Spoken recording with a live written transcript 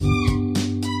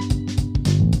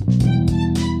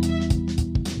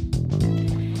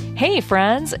Hey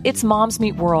friends, it's Moms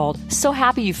Meet World. So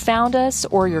happy you found us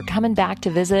or you're coming back to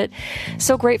visit.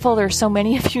 So grateful there's so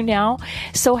many of you now.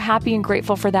 So happy and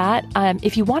grateful for that.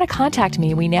 If you want to contact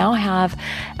me, we now have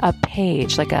a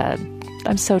page,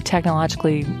 I'm so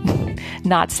technologically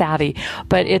not savvy,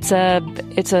 but it's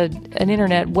an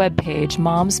internet web page,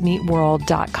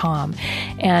 momsmeetworld.com.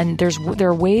 And there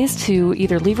are ways to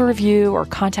either leave a review or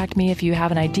contact me if you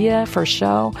have an idea for a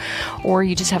show, or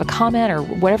you just have a comment or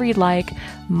whatever you'd like.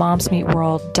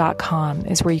 momsmeetworld.com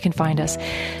is where you can find us.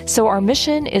 So our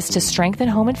mission is to strengthen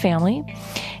home and family.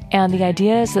 And the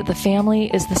idea is that the family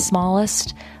is the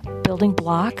smallest building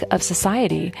block of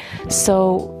society.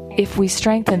 So if we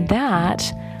strengthen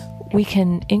that, we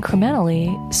can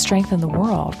incrementally strengthen the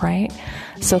world, right?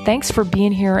 So thanks for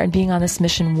being here and being on this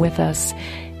mission with us.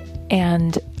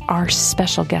 And our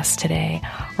special guests today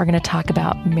are going to talk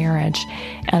about marriage,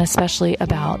 and especially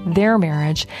about their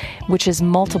marriage, which is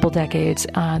multiple decades.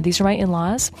 These are my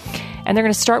in-laws, and they're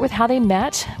going to start with how they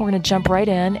met. We're going to jump right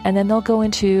in, and then they'll go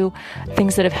into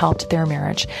things that have helped their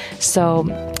marriage. So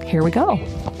here we go.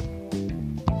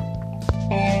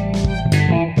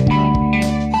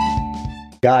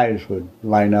 Guys would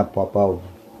line up above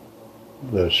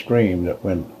the stream that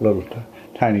went, little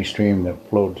tiny stream that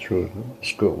flowed through the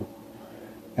school.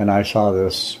 And I saw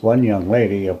this one young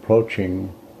lady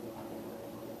approaching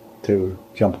to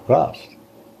jump across.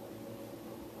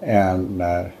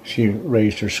 And she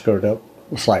raised her skirt up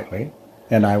slightly,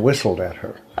 and I whistled at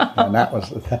her. And that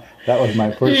was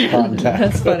my first contact.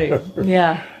 That's funny.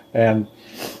 Yeah. And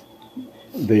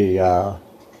the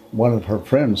one of her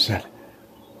friends said,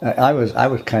 I was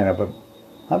kind of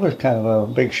a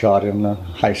big shot in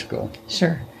high school.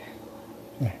 Sure.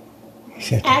 He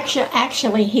said,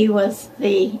 actually, he was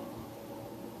the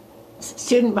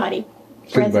student body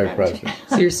president.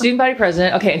 So you're student body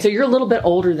president. Okay, and so you're a little bit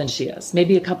older than she is,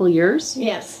 maybe a couple of years.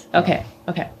 Yes. Okay.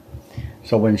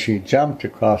 So when she jumped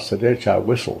across the ditch, I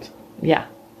whistled. Yeah.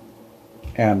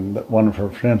 And one of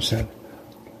her friends said,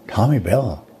 "Tommy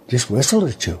Bell just whistled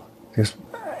at you." That's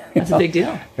a big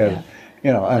deal. Yeah.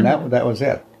 And that was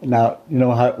it. Now,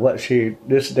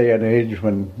 this day and age,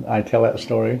 when I tell that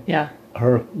story, yeah,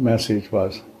 her message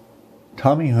was,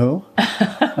 "Tommy who?"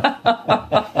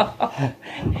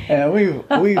 And we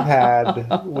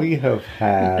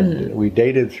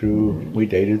dated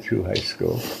through high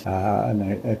school, and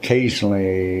I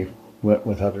occasionally went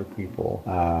with other people.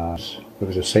 It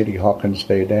was a Sadie Hawkins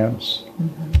Day dance,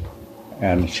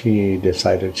 and she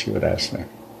decided she would ask me.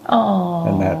 Oh,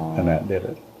 and that did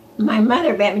it. My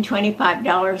mother bet me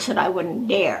 $25 that I wouldn't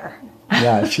dare.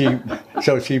 Yeah, she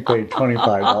paid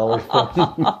 $25 for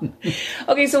it.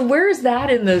 Okay, so where is that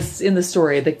in the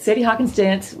story? The Sadie Hawkins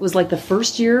dance was like the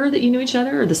first year that you knew each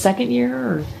other, or the second year,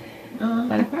 or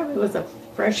I probably was a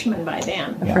freshman by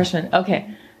then. Freshman. Okay,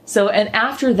 so and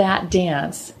after that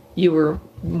dance, you were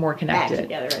more connected. Back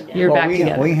together again. You're back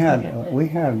together. We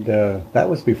had that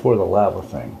was before the lava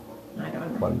thing. I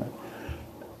don't know. Wasn't it?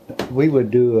 We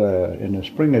would do in the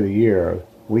spring of the year.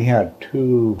 We had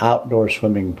 2 outdoor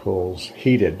swimming pools,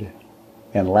 heated,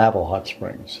 in Lava Hot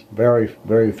Springs. Very,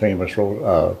 very famous.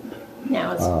 Now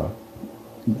it's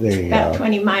about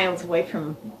 20 miles away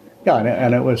from. Yeah,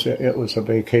 and it was a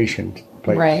vacation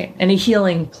place, right, and a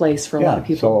healing place for a lot of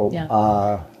people.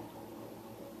 So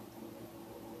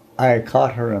I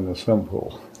caught her in the swim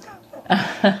pool.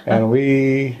 And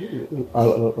we,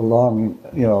 along,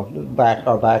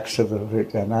 our backs to the,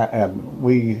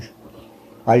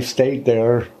 I stayed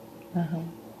there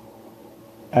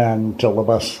until the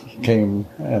bus came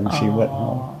and she went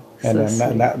home, and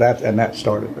so then that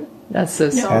started it. That's so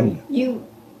sweet.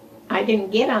 I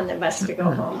didn't get on the bus to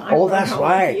go home. That's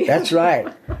right. That's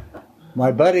right.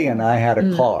 My buddy and I had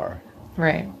a car.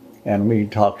 Right. And we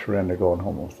talked her into going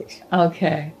home with us.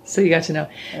 Okay, so you got to know.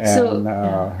 And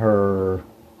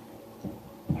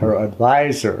her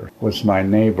advisor was my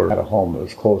neighbor at a home that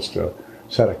was close to a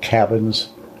set of cabins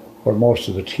where most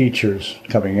of the teachers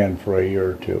coming in for a year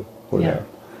or two were there.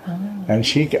 Oh. And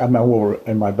we were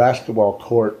in my basketball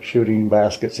court shooting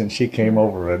baskets, and she came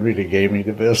over and really gave me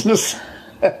the business.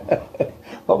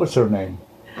 What was her name?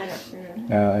 I don't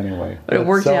remember. Anyway. But it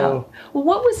worked out. Well,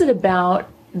 what was it about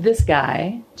this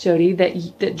guy, Jody,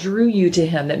 that drew you to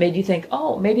him, that made you think,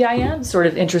 oh, maybe I am sort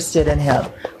of interested in him?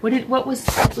 What was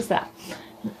that?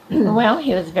 Well,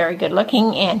 he was very good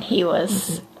looking, and he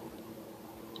was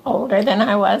older than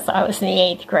I was. I was in the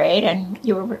 8th grade, and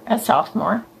you were a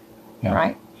sophomore,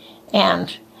 right?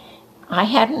 And I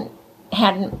hadn't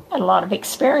had a lot of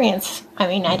experience. I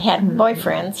mean, I'd had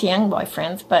boyfriends, young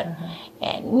boyfriends, but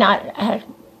not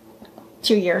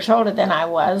 2 years older than I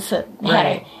was. That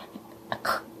had a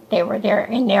they were there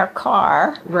in their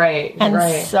car. Right, And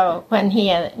right. so when he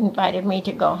had invited me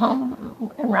to go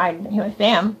home and ride with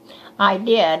them, I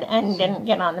did and didn't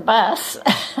get on the bus.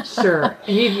 Sure.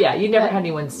 You never had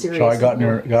anyone serious. So I got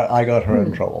her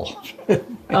in trouble.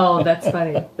 Oh, that's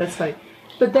funny. That's funny.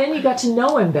 But then you got to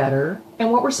know him better.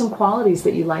 And what were some qualities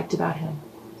that you liked about him?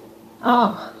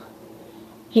 Oh,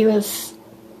 he was,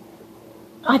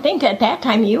 I think at that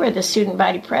time you were the student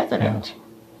body president.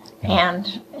 Yeah.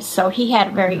 And so he had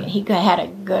a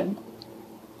good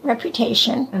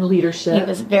reputation. And leadership. He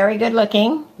was very good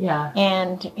looking. Yeah.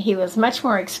 And he was much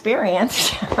more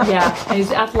experienced. Yeah. And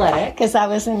he's athletic. Because I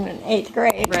was in 8th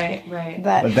grade. Right, right.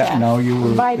 But that, no, you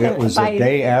were, it was the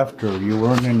day after. You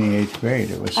weren't in the 8th grade.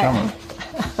 It was summer.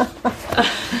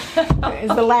 It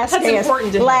was the last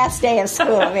day of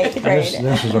school of 8th grade.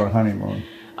 This is our honeymoon.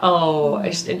 Oh,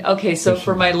 okay. So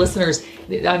for my listeners,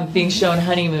 I'm being shown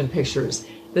honeymoon pictures.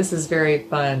 This is very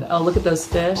fun. Oh, look at those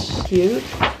fish. Cute.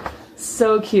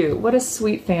 So cute. What a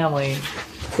sweet family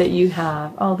that you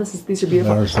have. Oh, these are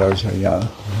beautiful. Those are, yeah.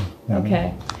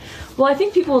 Okay. Well, I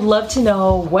think people would love to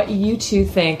know what you two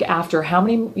think after how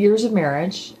many years of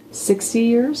marriage? 60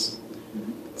 years?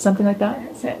 Something like that?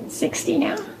 Is it 60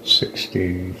 now?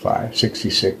 65,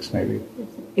 66 maybe.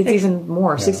 It's even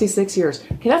more, 66 years.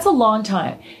 Okay, that's a long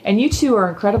time. And you two are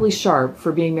incredibly sharp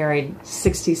for being married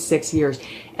 66 years.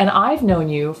 And I've known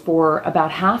you for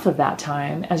about half of that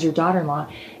time as your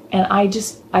daughter-in-law. And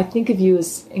I think of you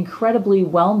as incredibly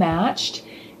well-matched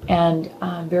and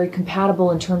very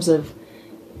compatible in terms of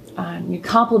you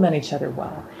complement each other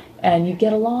well. And you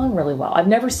get along really well. I've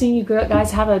never seen you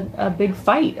guys have a big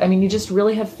fight. I mean, you just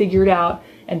really have figured out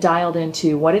and dialed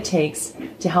into what it takes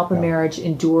to help a marriage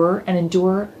endure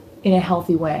in a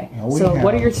healthy way. So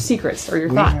what are your secrets or your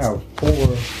thoughts?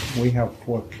 We have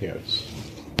 4 kids.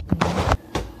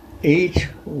 Each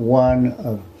one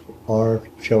of our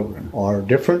children are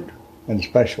different and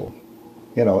special.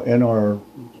 You know, in our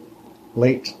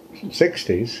late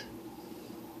 60s.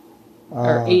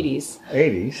 Or 80s.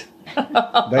 80s.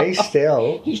 They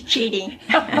still... He's cheating.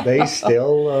 They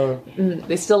still...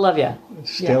 they still love you.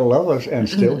 Still love us and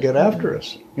still get after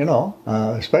us, you know,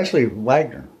 especially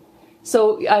Wagner.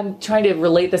 So I'm trying to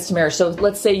relate this to marriage. So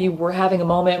let's say you were having a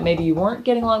moment, maybe you weren't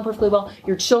getting along perfectly well.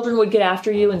 Your children would get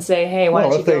after you and say, "Hey, why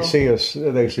don't you go?" Well, if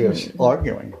they see us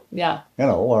arguing, yeah, you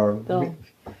know, or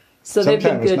so they've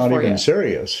been good it's not for even you.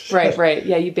 serious, right?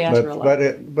 Yeah, you banter a lot,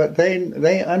 but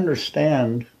they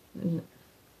understand.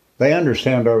 They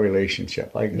understand our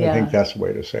relationship. I think that's the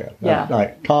way to say it. Yeah.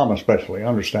 Like Tom especially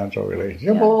understands our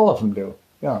relationship. Yeah. Well, all of them do.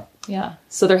 Yeah. Yeah.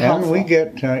 So they're helpful. And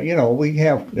we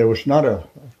get, there was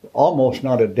almost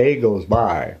not a day goes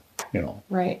by, you know.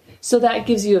 Right. So that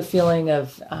gives you a feeling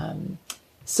of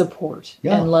support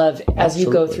and love as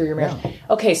you go through your marriage. Yeah.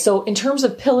 Okay. So in terms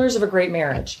of pillars of a great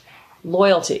marriage,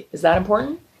 loyalty, is that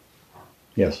important?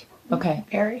 Yes. Okay.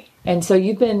 Very. And so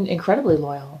you've been incredibly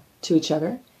loyal to each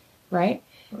other, right?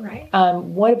 Right.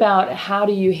 What about how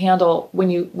do you handle when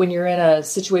you're in a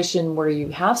situation where you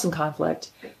have some conflict?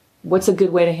 What's a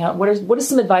good way to handle? What is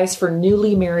some advice for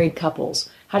newly married couples?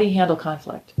 How do you handle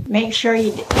conflict? Make sure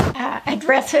you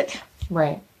address it.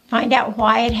 Right. Find out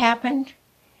why it happened.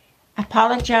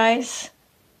 Apologize,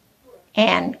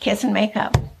 and kiss and make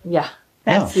up. Yeah.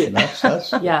 That's it. That's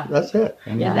it.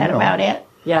 And, is that about it?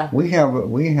 Yeah. We have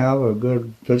a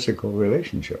good physical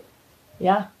relationship.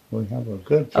 Yeah. We have a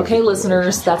good. Okay,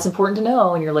 listeners, that's important to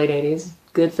know in your late 80s.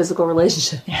 Good physical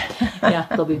relationship. Yeah,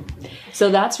 they'll be. So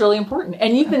that's really important.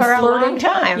 And you've been for flirting a long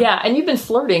time. Yeah, and you've been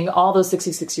flirting all those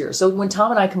 66 years. So when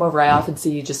Tom and I come over, I often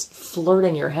see you just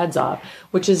flirting your heads off,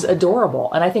 which is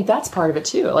adorable. And I think that's part of it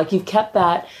too. Like you've kept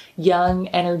that young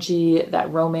energy,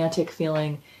 that romantic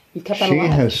feeling. You've kept that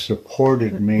alive. She has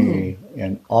supported me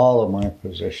in all of my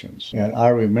positions. And I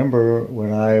remember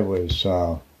when I was.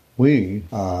 I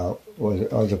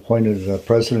was appointed the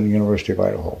president of the University of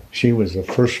Idaho. She was the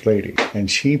first lady,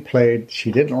 and she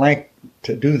didn't like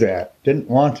to do that, didn't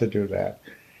want to do that,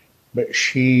 but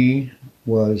she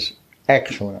was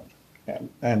excellent.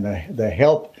 And the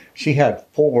help, she had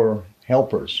 4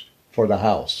 helpers for the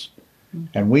house,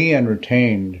 and we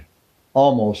entertained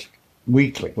almost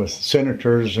weekly with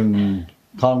senators and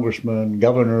congressmen,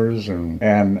 governors,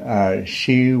 and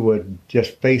she would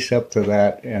just face up to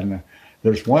that. And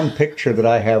there's one picture that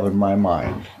I have in my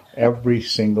mind every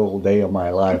single day of my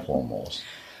life almost.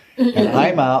 And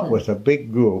I'm out with a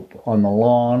big group on the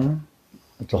lawn.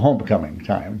 It's a homecoming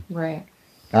time. Right.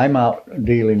 I'm out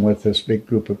dealing with this big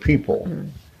group of people.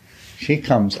 She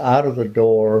comes out of the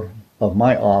door of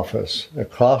my office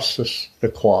across the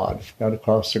quad, out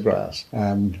across the grass,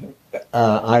 and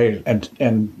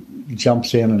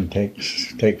jumps in and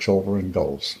takes over and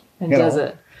goes. And does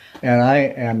it.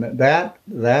 And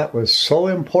that was so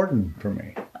important for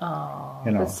me. Oh,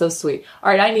 that's so sweet. All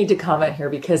right, I need to comment here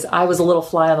because I was a little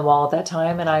fly on the wall at that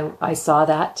time, and I saw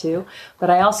that too. But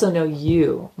I also know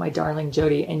you, my darling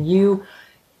Jody, and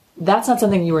that's not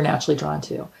something you were naturally drawn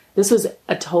to. This was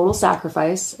a total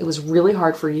sacrifice. It was really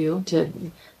hard for you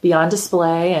to be on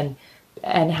display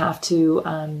and have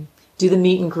to do the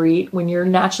meet and greet when you'd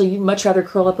much rather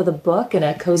curl up with a book and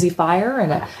a cozy fire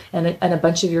and a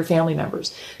bunch of your family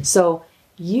members. So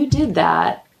you did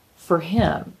that for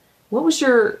him. What was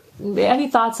any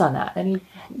thoughts on that?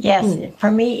 Yes, for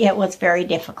me it was very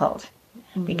difficult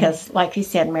because, like you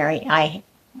said, Mary, I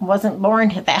wasn't born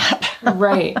to that.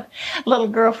 Right. Little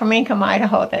girl from Ingham,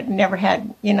 Idaho that never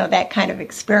had, that kind of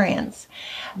experience.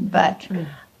 But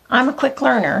I'm a quick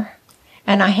learner.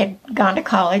 And I had gone to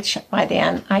college by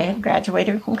then. I had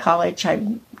graduated from college.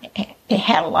 I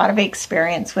had a lot of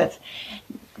experience with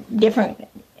different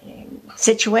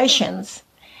situations.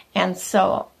 And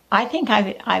so I think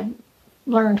I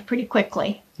learned pretty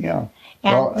quickly. Yeah.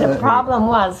 And the problem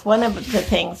was, one of the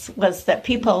things was that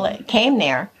people that came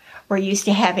there were used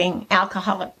to having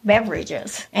alcoholic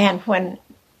beverages. And when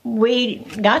we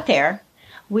got there,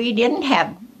 we didn't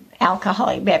have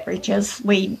alcoholic beverages.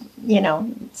 We,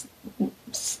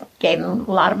 gave them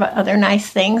a lot of other nice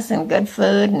things and good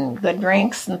food and good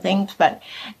drinks and things, but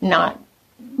not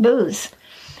booze.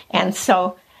 And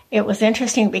so it was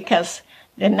interesting because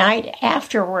the night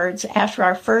afterwards, after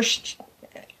our first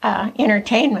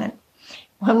entertainment,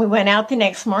 when we went out the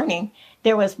next morning,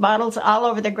 there was bottles all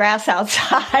over the grass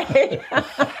outside.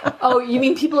 Oh, you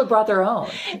mean people had brought their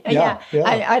own? Yeah.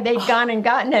 They'd gone and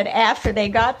gotten it after they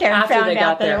got there and found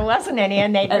out that there wasn't any,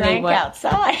 and they drank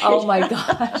outside. Oh, my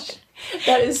gosh.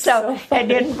 That is so funny. It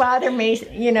didn't bother me,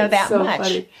 that so much.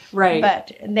 Funny. Right.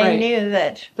 But they knew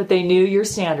that. But they knew your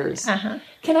standards. Uh-huh.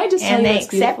 Can I just tell you they that's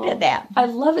beautiful? accepted that. I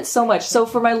love it so much. So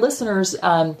for my listeners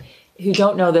who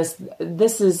don't know this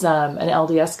is an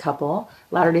LDS couple,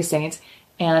 Latter-day Saints.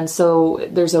 And so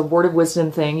there's a word of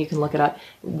wisdom thing, you can look it up,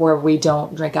 where we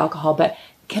don't drink alcohol. But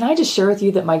can I just share with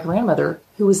you that my grandmother,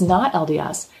 who was not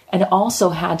LDS, and also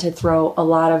had to throw a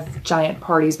lot of giant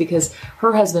parties because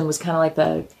her husband was kind of like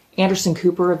the Anderson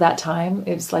Cooper of that time.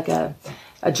 It was like a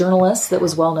journalist that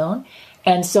was well known.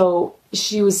 And so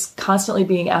she was constantly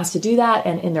being asked to do that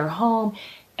and in their home.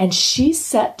 And she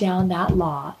set down that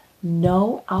law,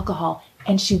 no alcohol.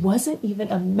 And she wasn't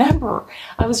even a member.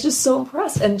 I was just so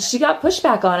impressed. And she got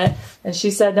pushback on it. And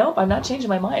she said, nope, I'm not changing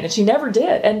my mind. And she never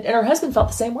did. And her husband felt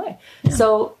the same way. Yeah.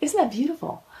 So isn't that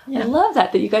beautiful? Yeah. I love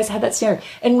that you guys had that standard.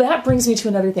 And that brings me to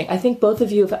another thing. I think both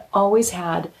of you have always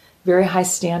had very high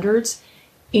standards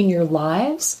in your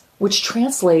lives, which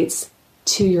translates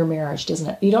to your marriage, doesn't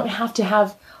it? You don't have to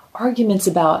have arguments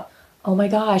about, oh my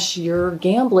gosh, you're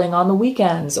gambling on the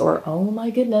weekends, or oh my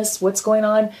goodness, what's going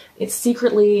on? It's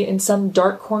secretly in some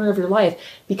dark corner of your life.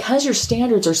 Because your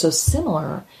standards are so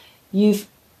similar, you've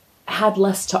had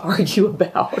less to argue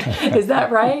about. Is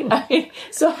that right? I mean,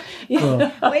 so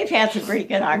we've had some pretty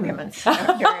good arguments during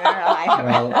our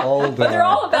life. But they're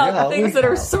all about things that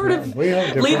are sort of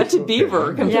leave it to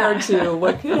Beaver compared to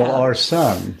what could happen. Well, our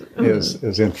son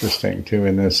is interesting too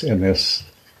in this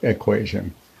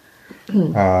equation. He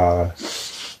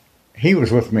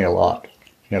was with me a lot,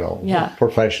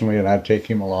 professionally, and I'd take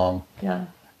him along. Yeah.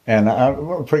 And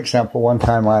for example, one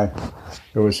time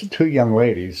there was two young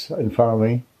ladies in front of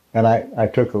me. And I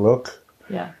took a look.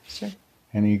 Yeah, sure.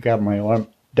 And he got my arm.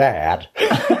 Dad.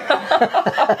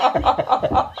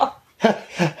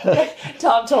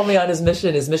 Tom told me on his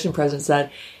mission president said,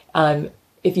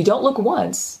 if you don't look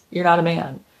once, you're not a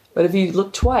man. But if you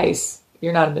look twice,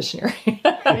 you're not a missionary.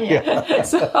 Yeah.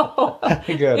 So,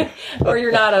 good. Or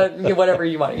you're not whatever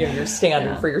you want, your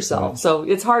standard for yourself. So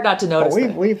it's hard not to notice.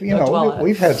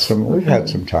 We've had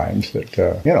some times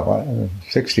that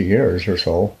 60 years or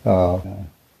so.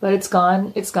 But it's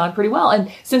gone pretty well.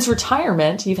 And since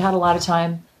retirement, you've had a lot of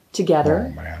time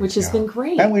together, which has been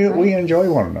great. And we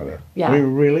enjoy one another. Yeah. We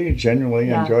really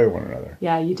genuinely enjoy one another.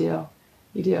 Yeah, you do.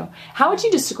 You do. How would you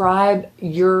describe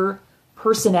your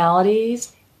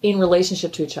personalities in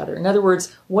relationship to each other? In other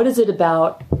words, what is it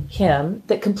about him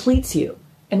that completes you?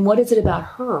 And what is it about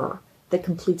her that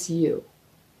completes you?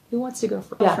 Who wants to go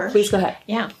first? Yeah, please go ahead.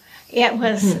 Yeah. It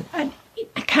was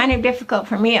kind of difficult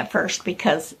for me at first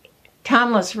because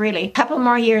Tom was really a couple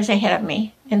more years ahead of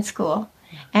me in school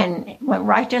and went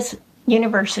right to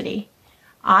university.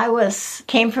 I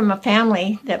came from a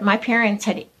family that my parents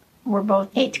were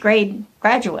both 8th grade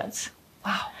graduates.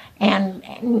 Wow. And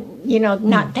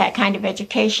not that kind of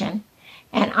education.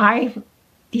 And I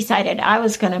decided I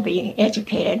was going to be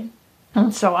educated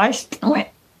And so I went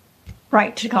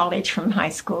right to college from high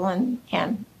school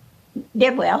and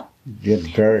did well. Did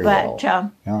very well.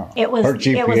 But it was her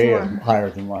GPA it was more, is higher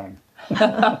than mine.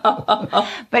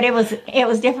 but it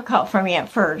was difficult for me at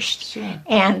first. Sure.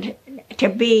 And to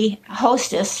be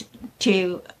hostess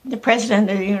to the president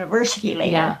of the university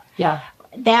later. Yeah.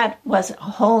 That was a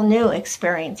whole new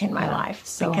experience in my life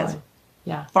So because hard.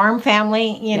 Yeah. farm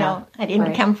family, you know, I didn't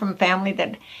right. come from a family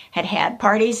that had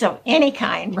parties of any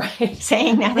kind, Right.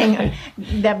 saying nothing,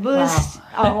 the booze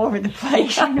all over the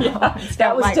place. You know,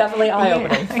 That was definitely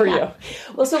eye-opening for yeah. you.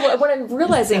 Well, so what I'm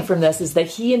realizing from this is that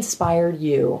he inspired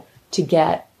you to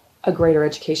get a greater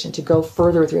education, to go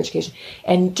further with your education.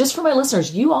 And just for my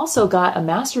listeners, you also got a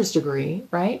master's degree,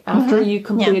 right? After you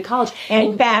completed college.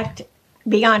 In fact,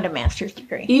 beyond a master's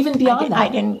degree. Even beyond that. I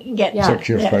didn't get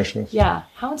 6-year specialist. Yeah.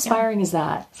 How inspiring is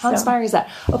that? How inspiring is that?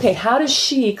 Okay, how does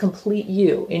she complete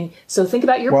you? And so think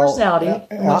about your personality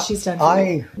and what she's done for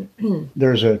you.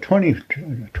 There's a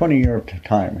 20-year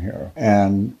time here,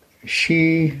 and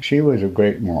she was a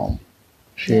great mom.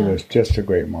 She was just a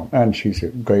great mom, and she's a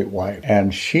great wife.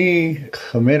 And she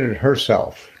committed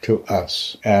herself to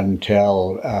us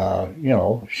until,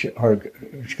 she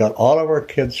got all of our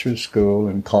kids through school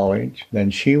and college.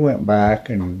 Then she went back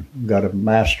and got a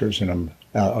master's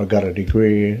or got a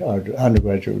degree, an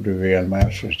undergraduate degree and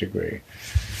master's degree.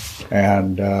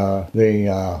 And I've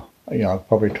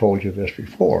probably told you this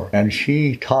before. And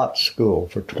she taught school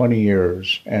for 20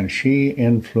 years, and she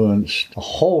influenced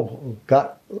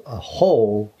got a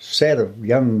whole set of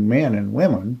young men and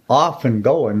women off and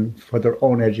going for their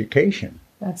own education.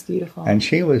 That's beautiful. And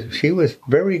she was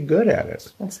very good at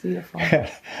it. That's beautiful.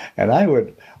 And I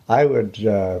would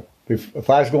if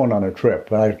I was going on a trip,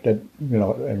 and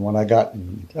when I got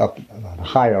up on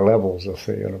higher levels of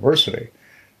the university,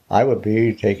 I would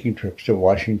be taking trips to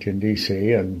Washington,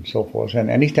 D.C. and so forth. And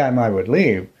anytime I would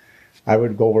leave, I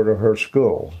would go over to her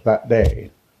school that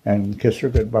day and kiss her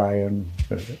goodbye. And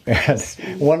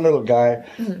one little guy,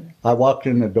 I walked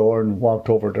in the door and walked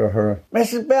over to her.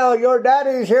 Mrs. Bell, your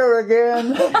daddy's here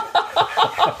again.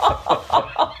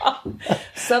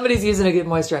 Somebody's using a good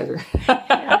moisturizer.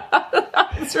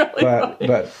 That's really funny.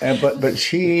 But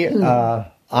she,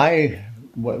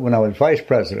 when I was vice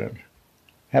president,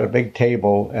 had a big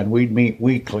table, and we'd meet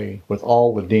weekly with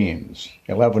all the deans,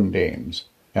 11 deans.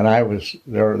 And I was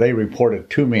there, they reported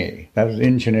to me. That was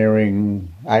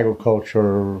engineering,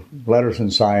 agriculture, letters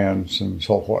and science, and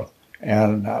so forth.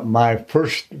 And my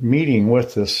first meeting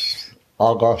with this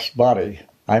august body,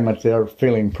 I went there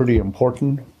feeling pretty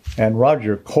important. And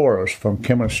Roger Corus from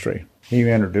chemistry, he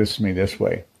introduced me this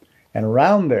way. And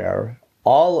around there,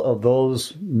 all of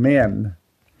those men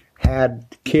had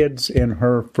kids in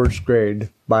her first grade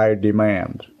by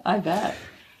demand. I bet.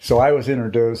 So I was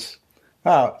introduced.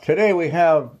 Today we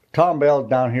have Tom Bell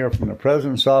down here from the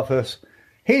president's office.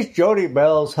 He's Jody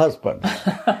Bell's husband.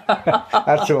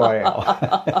 That's who I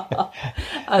am.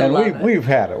 And we've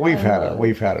had it. We've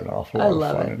had an awful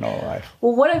lot of fun in our life.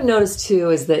 Well, what I've noticed too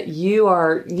is that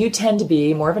you tend to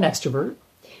be more of an extrovert.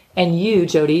 And you,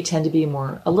 Jody, tend to be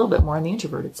a little bit more on the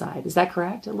introverted side. Is that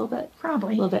correct? A little bit?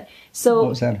 Probably. A little bit. So, what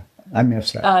was that? I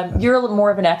missed that. You're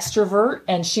more of an extrovert,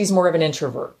 and she's more of an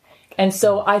introvert. And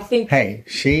so I think... Hey,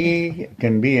 she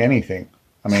can be anything.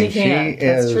 I mean, she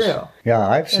is... That's true. Yeah,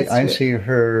 I see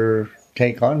her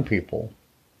take on people.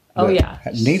 Oh, yeah.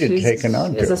 Needed taken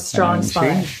on to. She's a strong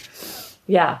spine.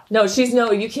 Yeah. No,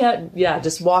 you can't,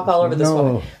 just walk all over this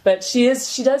woman. But she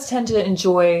does tend to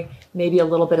enjoy maybe a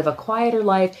little bit of a quieter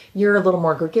life. You're a little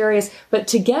more gregarious. But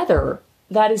together,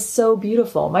 that is so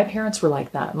beautiful. My parents were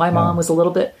like that. My mom was a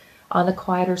little bit on the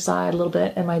quieter side, a little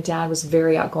bit, and my dad was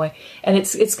very outgoing. And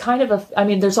it's kind of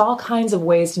there's all kinds of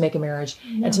ways to make a marriage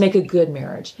and to make a good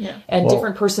marriage, and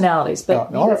different personalities.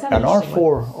 But our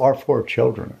four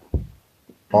children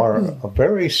are a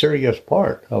very serious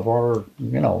part of our,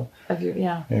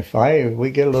 If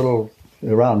we get a little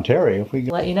around Terry, if we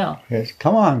let you know,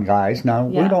 come on, guys, now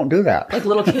we don't do that like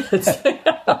little kids.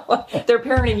 They're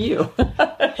parenting you.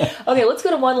 Okay, let's go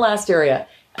to one last area.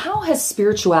 How has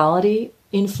spirituality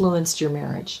influenced your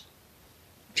marriage?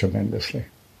 Tremendously.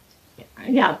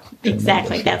 Yeah,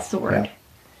 exactly. That's the word. Yeah.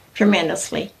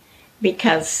 Tremendously.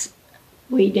 Because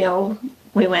we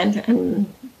went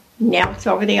and knelt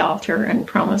over the altar and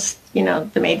promised,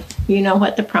 what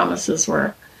the promises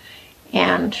were.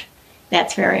 And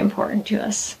that's very important to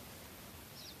us.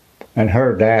 And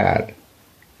her dad,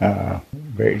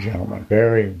 great gentleman,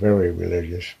 very, very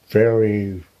religious,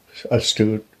 very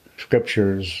astute,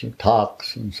 scriptures,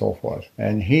 talks, and so forth.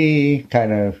 And he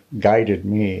kind of guided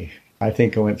me I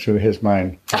think it went through his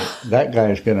mind, that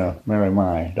guy's going to marry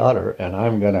my daughter, and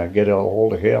I'm going to get a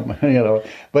hold of him,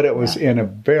 But it was in a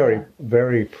very,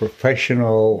 very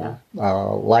professional,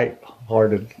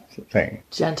 light-hearted thing.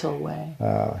 Gentle way.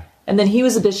 And then he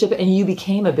was a bishop, and you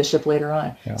became a bishop later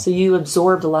on. Yeah. So you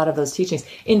absorbed a lot of those teachings.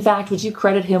 In fact, would you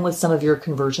credit him with some of your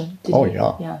conversion?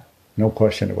 Yeah. No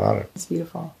question about it. It's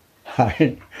beautiful.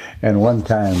 And one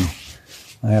time,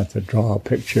 I have to draw a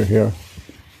picture here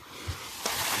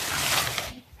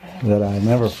that I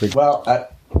never forget. Well,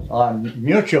 on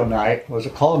Mutual Night, was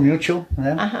it called Mutual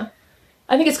then? Uh-huh.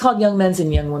 I think it's called Young Men's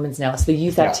and Young Women's now. It's the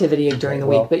youth activity during the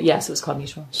week, but yes, it was called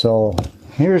Mutual. So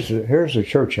here's the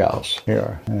church house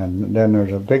here, and then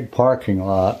there's a big parking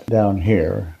lot down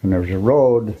here, and there's a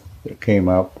road that came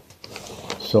up.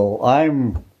 So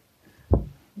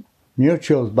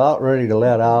Mutual's about ready to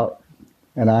let out,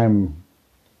 and I'm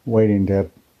waiting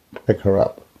to pick her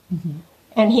up. Mm-hmm.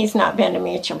 And he's not been to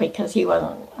Mutual because he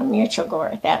wasn't a Mutual goer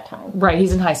at that time. Right,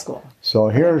 he's in high school. So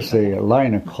here's the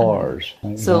line of cars.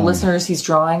 So listeners, he's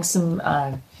drawing some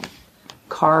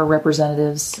car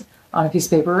representatives on a piece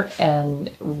of paper, and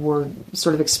we're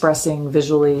sort of expressing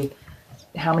visually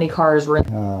how many cars were in.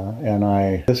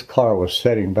 And this car was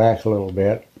setting back a little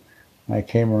bit. I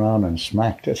came around and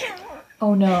smacked it.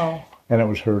 Oh no! And it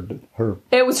was her.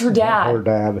 It was her dad. Her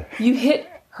dad. You hit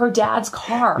her dad's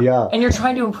car. Yeah. And you're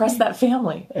trying to impress that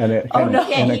family. And it kind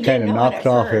of knocked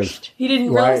off his. He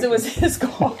didn't realize it was his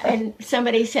car. And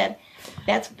somebody said,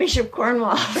 "That's Bishop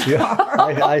Cornwall's yeah. car."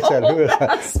 I said, "Who is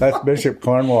that?" That's Bishop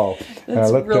Cornwall. And That's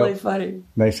I looked really up, funny. And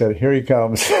they said, "Here he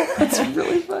comes." That's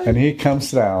really funny. And he comes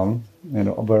down in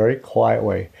a very quiet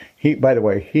way. By the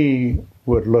way, he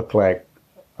would look like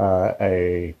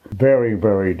a very,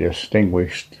 very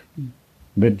distinguished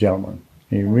gentleman.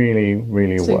 He really,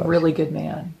 really was. He's a really good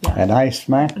man. Yeah. And I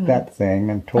smacked that thing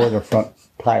and tore the front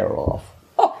tire off.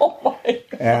 Oh my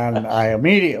God. And I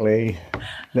immediately,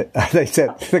 they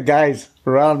said, the guys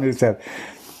around me said,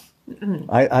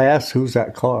 I asked, who's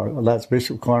that car? Well, that's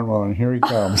Bishop Cornwall, and here he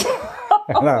comes.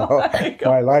 And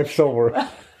my life's over.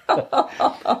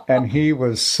 And he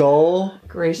was so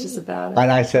gracious about it.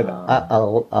 And I said,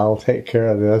 I'll take care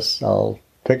of this. I'll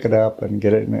pick it up and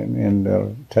get it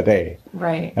in today.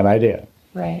 Right. And I did.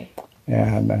 Right.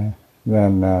 And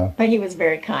then. But he was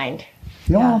very kind.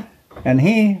 Yeah.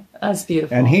 And that's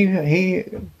beautiful. And he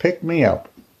picked me up,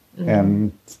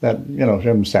 and that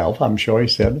himself. I'm sure he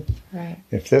said, right.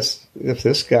 If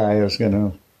this guy is going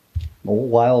to,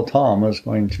 Wild Tom is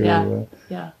going to,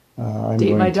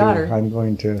 date my daughter. I'm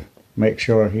going to make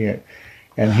sure he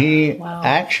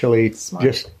actually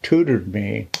just tutored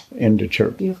me into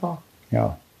church. Beautiful.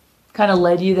 Yeah. Kind of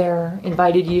led you there,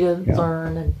 invited you to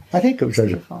learn. And I think there's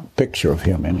a picture of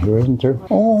him in here, isn't there?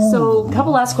 Oh. So, a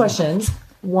couple last questions.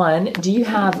 One, do you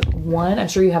have one, I'm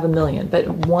sure you have a million, but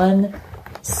one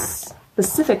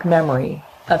specific memory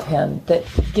of him that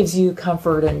gives you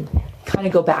comfort and kind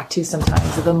of go back to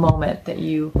sometimes of the moment that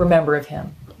you remember of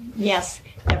him? Yes.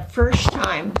 The first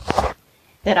time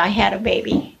that I had a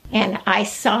baby and I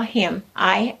saw him,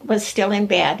 I was still in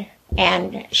bed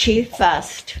and she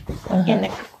fussed in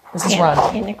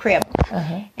the crib.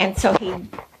 And so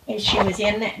she was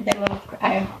in the little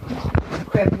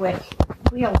crib with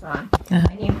wheels on. And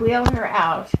he wheeled her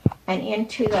out and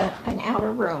into an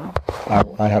outer room.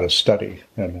 I had a study.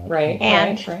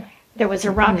 And there was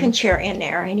a rocking chair in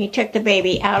there, and he took the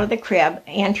baby out of the crib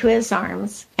into his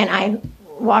arms, and I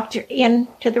walked her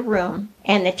into the room,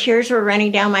 and the tears were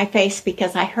running down my face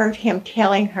because I heard him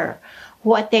telling her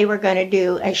what they were going to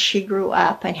do as she grew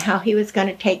up and how he was going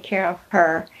to take care of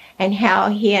her and how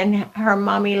he and her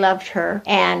mommy loved her.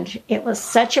 And it was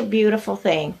such a beautiful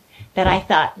thing that I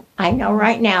thought, I know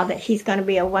right now that he's going to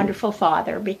be a wonderful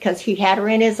father, because he had her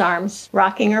in his arms,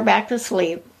 rocking her back to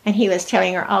sleep, and he was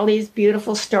telling her all these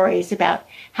beautiful stories about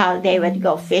how they would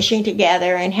go fishing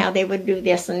together and how they would do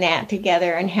this and that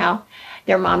together and how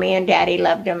their mommy and daddy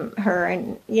loved her,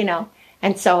 and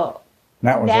and so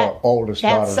that was our oldest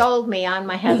daughter. That sold me on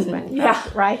my husband.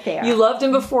 Right there. You loved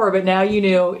him before, but now you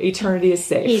knew eternity is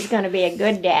safe. He's going to be a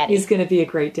good daddy. He's going to be a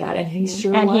great dad, and he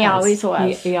sure was. And he always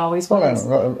was. He always was.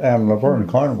 Well, and Laverne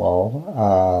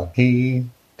Cornwall, he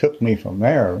took me from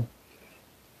there,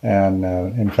 and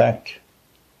in fact,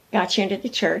 got you into the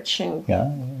church and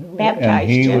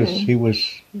baptized you. And he was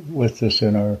with us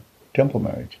in our temple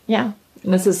marriage. Yeah.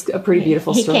 And this is a pretty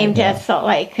beautiful story. He came to Salt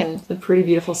Lake. It's a pretty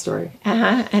beautiful story.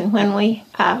 And when we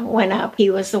went up, he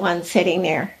was the one sitting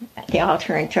there at the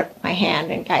altar and took my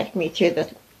hand and guided me through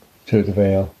the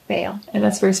veil. And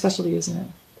that's very special to you, isn't it?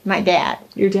 My dad.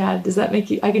 Your dad. Does that make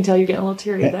you? I can tell you're getting a little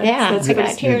teary. That's good.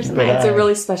 got tears in my eyes. It's a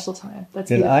really special time. That's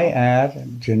Did beautiful. I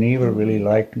add Geneva really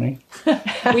liked me?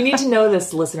 We need to know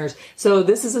this, listeners. So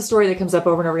this is a story that comes up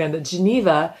over and over again. That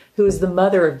Geneva, who is the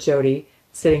mother of Jody,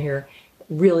 sitting here,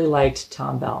 really liked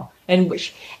Tom Bell. And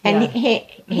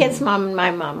his mom and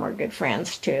my mom were good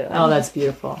friends too. Oh, that's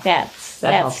beautiful. That's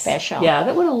special.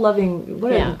 Yeah,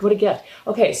 what a gift.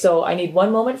 Okay, so I need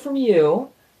one moment from you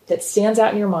that stands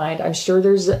out in your mind. I'm sure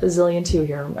there's a zillion too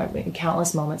here, I mean,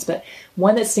 countless moments, but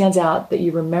one that stands out that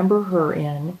you remember her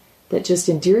in, that just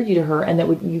endeared you to her, and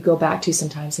that you go back to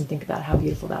sometimes and think about how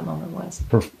beautiful that moment was.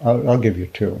 I'll give you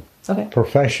two. Okay.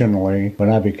 Professionally, when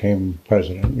I became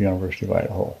president of the University of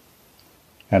Idaho,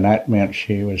 and that meant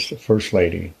she was the first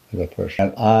lady of the first.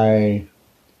 And I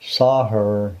saw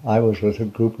her, I was with a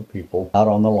group of people out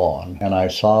on the lawn, and I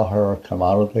saw her come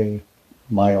out of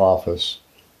my office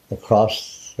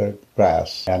across the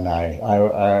grass, and I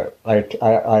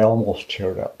almost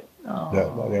teared up.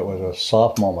 It was a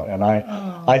soft moment, and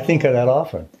I think of that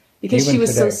often. Because even she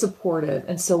was today. So supportive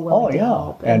and so willing to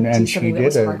help. And she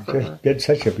did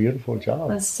such a beautiful job.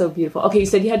 That's so beautiful. Okay, you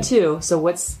said you had two, so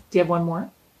do you have one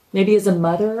more? Maybe as a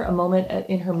mother, a moment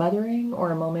in her mothering,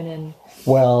 or a moment in...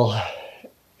 Well,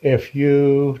 if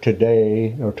you,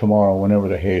 today or tomorrow, whenever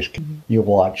the Hayes, you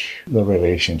watch the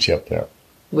relationship there.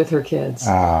 With her kids.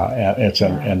 It's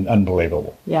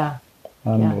unbelievable. Yeah.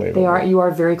 Unbelievable. Yeah. You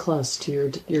are very close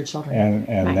to your children.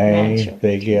 And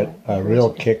they get a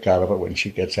real kick out of it when she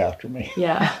gets after me.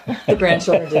 Yeah, the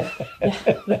grandchildren do.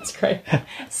 Yeah, that's great.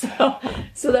 So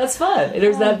that's fun.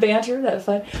 There's that banter, that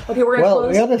fun. Okay, we're going to close.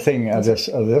 Well, the other thing of this,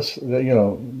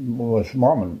 with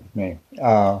Mom and me,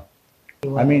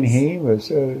 I mean, he was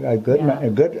a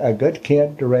good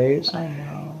kid to raise. I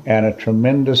know. And a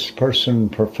tremendous person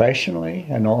professionally,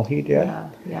 and all he did.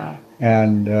 Yeah.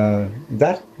 And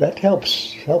that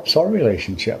helps our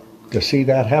relationship to see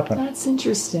that happen. That's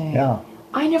interesting. Yeah.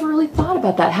 I never really thought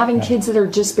about that. Having kids that are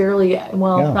just barely,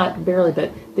 not barely,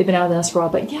 but they've been out of the nest for a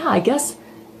while. But yeah, I guess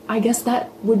that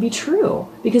would be true,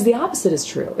 because the opposite is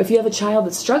true. If you have a child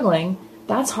that's struggling,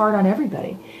 that's hard on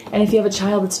everybody. And if you have a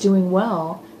child that's doing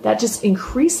well, that just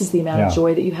increases the amount of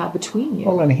joy that you have between you.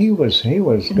 Well, and he was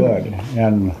good,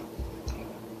 and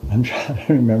I'm trying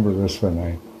to remember this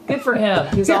one. Good for him.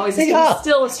 He was always he's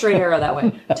still a straight arrow that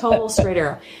way. Total straight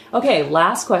arrow. Okay,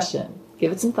 last question.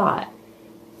 Give it some thought.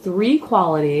 3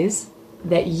 qualities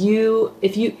that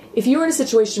if you were in a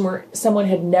situation where someone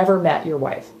had never met your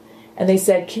wife, and they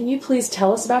said, "Can you please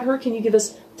tell us about her? Can you give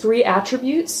us 3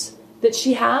 attributes that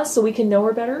she has so we can know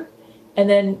her better?" And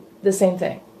then the same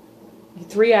thing.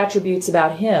 3 attributes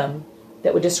about him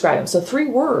that would describe him. So 3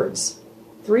 words,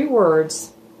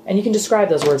 and you can describe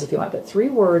those words if you want, but 3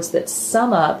 words that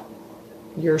sum up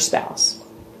your spouse.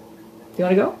 Do you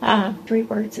want to go? 3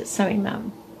 words that sum him up.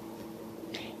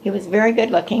 He was very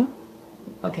good looking.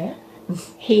 Okay.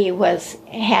 He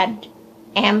had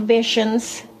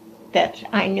ambitions that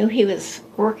I knew he was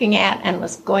working at and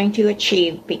was going to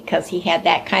achieve, because he had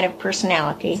that kind of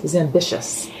personality. He's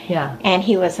ambitious. Yeah. And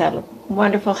he was a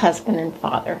wonderful husband and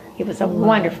father. He was a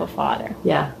wonderful father.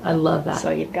 Yeah, I love that. So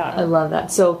you've got I love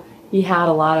that. So he had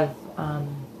a lot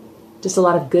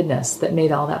of goodness that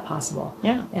made all that possible.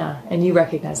 Yeah. Yeah, and you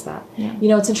recognize that. Yeah. You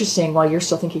know, it's interesting, while you're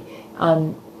still thinking,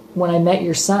 when I met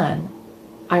your son,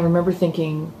 I remember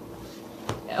thinking,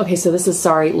 okay, so this is,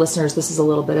 sorry, listeners, this is a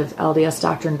little bit of LDS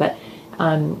doctrine, but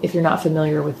if you're not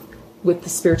familiar with the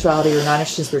spirituality or not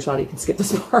interested in spirituality, you can skip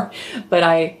this part. But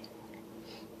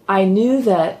I knew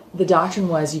that the doctrine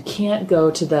was you can't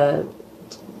go to the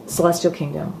celestial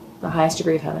kingdom, the highest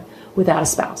degree of heaven, without a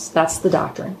spouse. That's the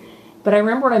doctrine. But I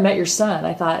remember when I met your son,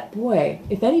 I thought, boy,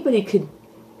 if anybody could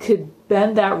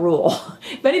bend that rule,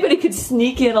 if anybody could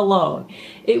sneak in alone,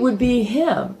 it would be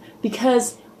him,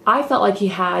 because I felt like he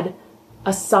had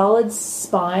a solid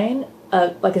spine,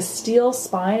 like a steel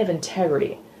spine of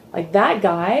integrity. Like, that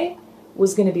guy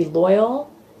was going to be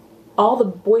loyal, all the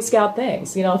Boy Scout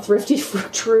things, thrifty,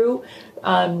 true.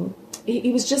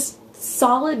 He was just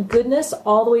solid goodness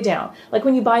all the way down. Like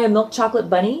when you buy a milk chocolate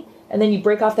bunny and then you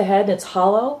break off the head and it's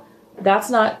hollow, that's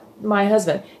not my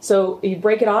husband. So you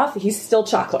break it off, he's still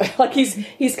chocolate. Like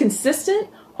he's consistent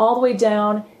all the way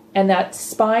down, and that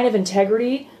spine of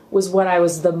integrity was what I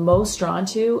was the most drawn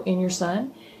to in your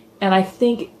son. And I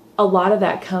think a lot of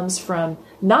that comes from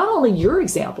not only your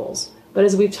examples, but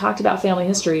as we've talked about family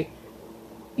history,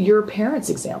 your parents'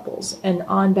 examples and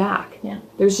on back. Yeah.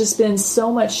 There's just been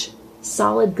so much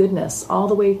solid goodness all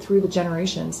the way through the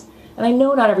generations. And I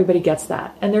know not everybody gets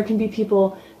that. And there can be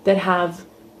people that have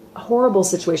horrible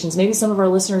situations, maybe some of our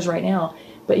listeners right now,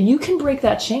 but you can break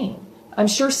that chain. I'm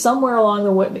sure somewhere along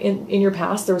the way in your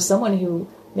past, there was someone who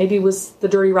maybe was the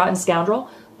dirty, rotten scoundrel,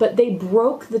 but they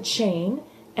broke the chain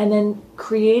and then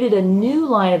created a new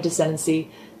line of descendancy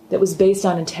that was based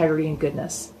on integrity and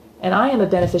goodness. And I am a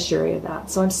beneficiary of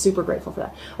that. So I'm super grateful for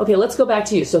that. Okay, let's go back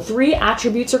to you. So 3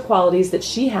 attributes or qualities that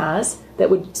she has that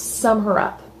would sum her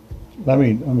up. Let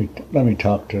me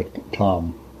talk to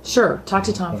Tom. Sure. Talk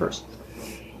to Tom first.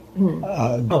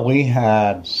 We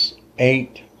had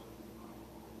 8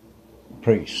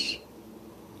 priests.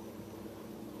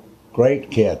 Great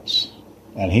kids.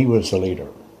 And he was the leader.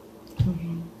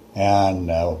 Mm-hmm.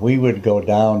 And we would go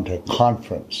down to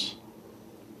conference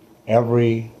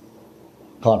every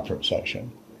conference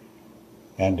session,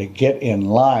 and to get in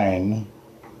line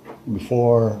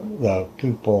before the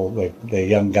people, the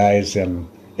young guys, and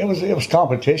it was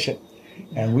competition,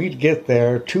 and we'd get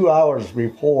there 2 hours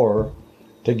before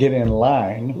to get in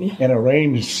line in a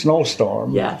rain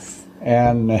snowstorm. Yes.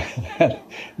 And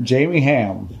Jamie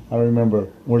Ham, I remember,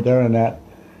 we're there in that,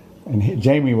 and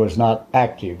Jamie was not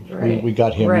active. Right. We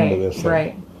got him into this thing.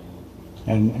 Right.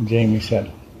 And Jamie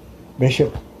said,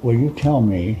 "Bishop, will you tell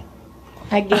me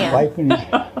again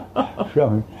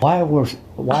why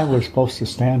we're supposed to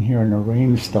stand here in a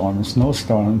rainstorm, a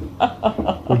snowstorm?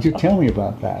 Would you tell me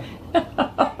about that?"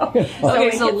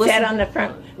 Okay, so we sat on the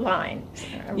front line.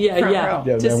 Front row. Yeah,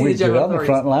 and we'd get on the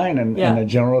front line, and the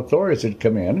general authorities would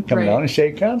come down and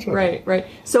shake hands with us. Right.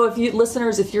 So if you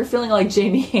listeners, if you're feeling like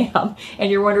Jamie Ham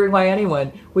and you're wondering why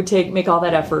anyone would make all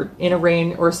that effort in a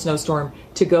rain or a snowstorm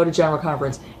to go to General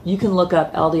Conference, you can look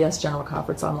up LDS General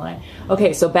Conference online.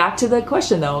 Okay, so back to the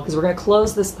question though, because we're going to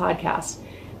close this podcast.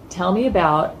 Tell me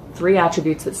about 3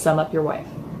 attributes that sum up your wife.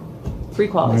 3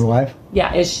 qualities. My wife?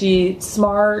 Yeah. Is she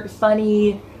smart,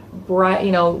 funny, bright,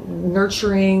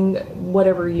 nurturing,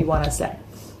 whatever you want to say?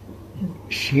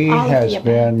 She has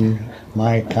been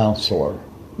my counselor.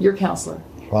 Your counselor.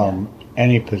 From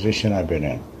any position I've been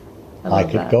in. I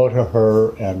could go to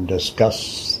her and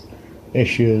discuss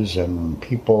issues and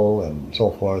people and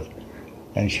so forth.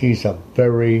 And she's a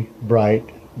very bright,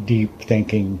 deep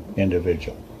thinking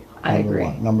individual. I agree.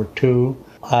 One. Number 2,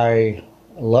 I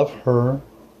love her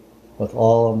with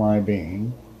all of my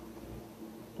being.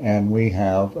 And we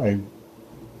have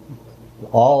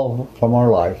all from our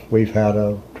life, we've had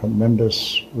a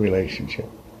tremendous relationship,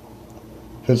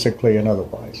 physically and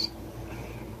otherwise.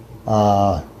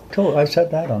 Cool, I said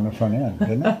that on the front end,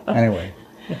 didn't I? Anyway.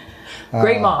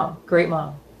 Great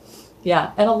mom.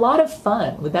 Yeah, and a lot of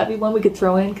fun. Would that be one we could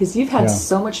throw in? Because you've had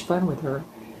so much fun with her.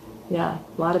 Yeah,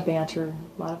 a lot of banter,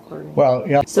 a lot of flirting. Well,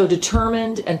 yeah. So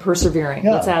determined and persevering.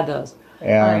 Yeah. Let's add those.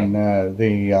 And I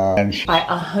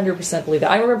 100% believe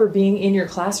that. I remember being in your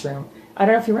classroom. I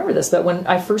don't know if you remember this, but when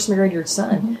I first married your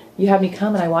son, you had me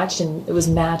come and I watched, and it was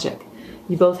magic.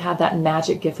 You both had that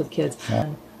magic gift with kids. Yeah.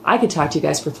 And I could talk to you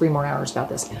guys for 3 more hours about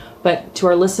this. But to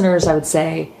our listeners, I would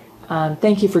say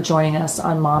thank you for joining us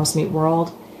on Moms Meet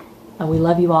World. We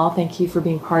love you all. Thank you for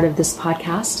being part of this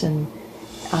podcast, and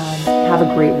have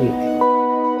a great week.